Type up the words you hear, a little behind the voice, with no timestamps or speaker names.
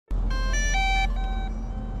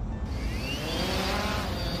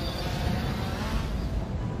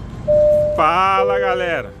Fala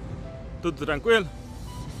galera, tudo tranquilo?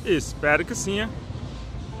 Espero que sim, hein?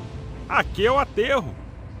 Aqui é o ATERRO,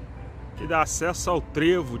 que dá acesso ao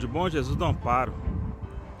trevo de Bom Jesus do Amparo.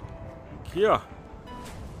 Aqui ó,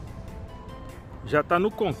 já tá no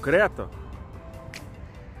concreto, ó.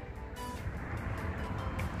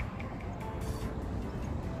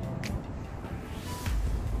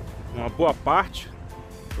 Uma boa parte.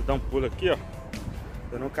 Vou dar um pulo aqui, ó,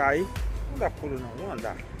 pra não cair. Não dá pulo não, vou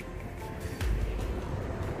andar.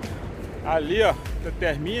 Ali, ó,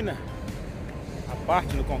 termina a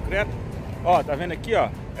parte no concreto. Ó, tá vendo aqui, ó?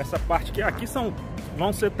 Essa parte aqui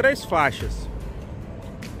vão ser 3 faixas.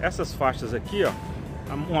 Essas faixas aqui, ó,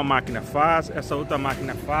 uma máquina faz, essa outra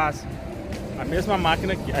máquina faz, a mesma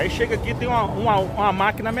máquina aqui. Aí chega aqui, tem uma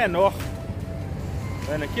máquina menor.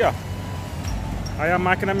 Tá vendo aqui, ó? Aí a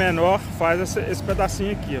máquina menor faz esse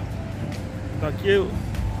pedacinho aqui, ó. Então aqui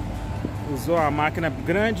usou a máquina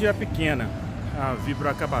grande e a pequena, a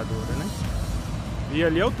vibroacabadora, né? E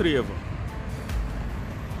ali é o trevo.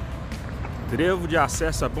 Trevo de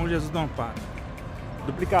acesso a Bom Jesus do Amparo.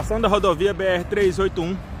 Duplicação da rodovia BR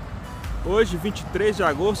 381. Hoje, 23 de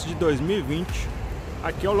agosto de 2020.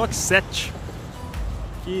 Aqui é o lote 7,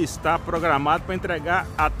 que está programado para entregar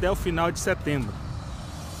até o final de setembro.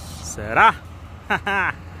 Será?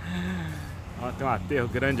 Ó, tem um aterro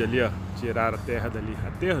grande ali, ó. Tiraram a terra dali.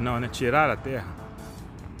 Aterro não, né? Tiraram a terra.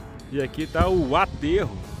 E aqui tá o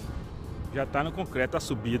aterro. Já tá no concreto a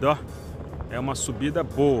subida, ó. É uma subida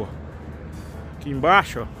boa. Aqui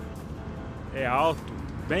embaixo, ó, é alto,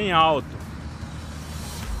 bem alto.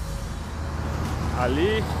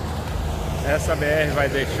 Ali, essa BR vai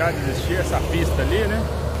deixar de existir, essa pista ali, né?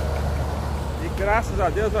 E graças a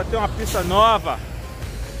Deus vai ter uma pista nova.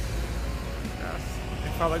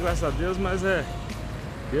 Fala graças a Deus, mas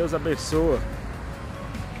Deus abençoa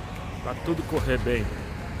para tudo correr bem.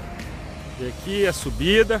 E aqui é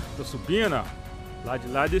subida, tô subindo, ó, lá de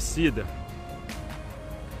lá descida.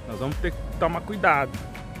 Nós vamos ter que tomar cuidado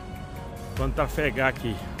quando trafegar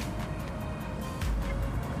aqui.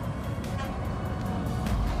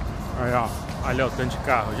 Aí, ó, olha o tanto de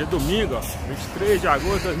carro. Hoje é domingo, ó, 23 de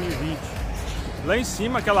agosto de 2020. Lá em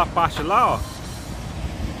cima, aquela parte lá, ó,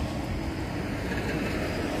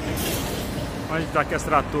 onde tá aquele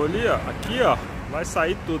trator ali, ó, aqui, ó, vai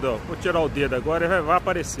sair tudo, ó. Vou tirar o dedo agora e vai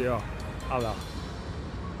aparecer, ó. Olha lá.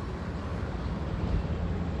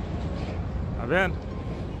 Tá vendo?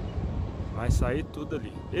 Vai sair tudo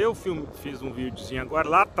ali. Eu fiz um videozinho agora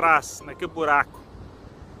lá atrás, naquele buraco.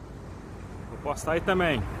 Vou postar aí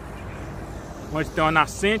também. Onde tem uma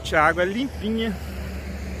nascente, a água é limpinha.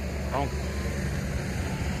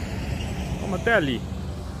 Vamos até ali.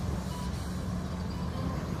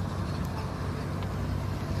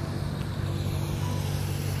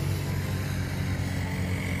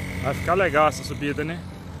 Vai ficar legal essa subida, né?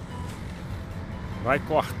 Vai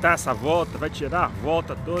cortar essa volta, vai tirar a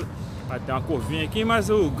volta toda. Vai ter uma curvinha aqui,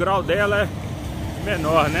 mas o grau dela é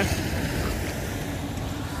menor, né?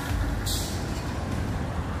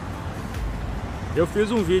 Eu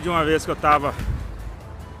fiz um vídeo uma vez que eu tava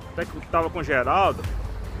com o Geraldo.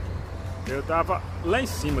 Eu tava lá em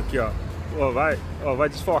cima aqui, ó. Vai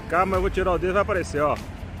desfocar, mas eu vou tirar o dedo e vai aparecer, ó.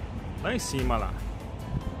 Lá em cima, lá.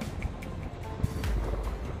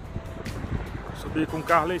 Subir com o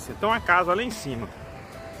carro lá em cima. Então a casa lá em cima.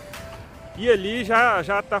 E ali já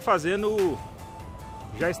está fazendo,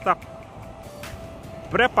 já está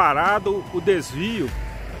preparado o desvio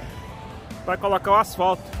para colocar o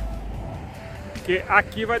asfalto. Porque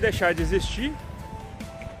aqui vai deixar de existir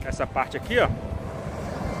essa parte aqui, ó.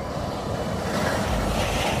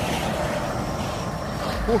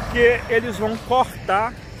 Porque eles vão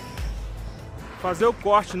cortar, fazer o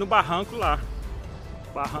corte no barranco lá.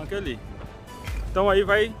 Barranco ali. Então aí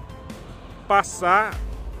vai passar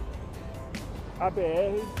a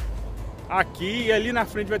BR aqui e ali na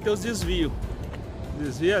frente vai ter os desvios.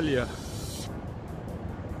 Desvio ali, ó.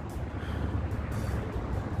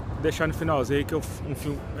 Vou deixar no finalzinho aí que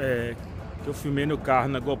eu filmei no carro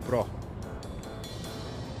na GoPro.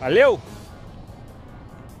 Valeu?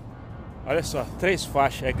 Olha só, 3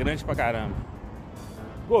 faixas, é grande pra caramba.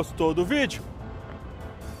 Gostou do vídeo?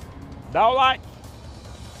 Dá o like.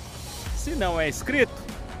 Se não é inscrito,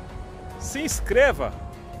 se inscreva.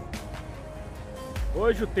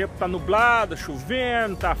 Hoje o tempo tá nublado,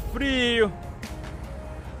 chovendo, tá frio.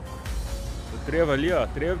 O trevo ali, ó,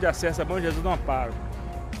 trevo de acesso a Bom Jesus do Amparo.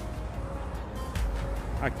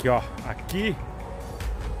 Aqui, ó, aqui,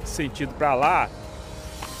 sentido pra lá,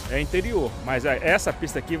 é interior. Mas essa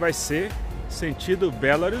pista aqui vai ser sentido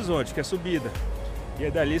Belo Horizonte, que é subida. E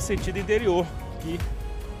é dali sentido interior, que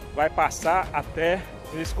vai passar até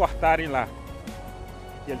eles cortarem lá.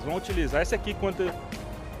 E eles vão utilizar esse aqui quando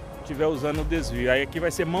estiver usando o desvio. Aí aqui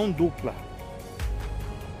vai ser mão dupla.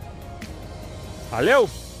 Valeu?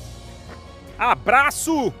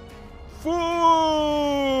 Abraço! Fui!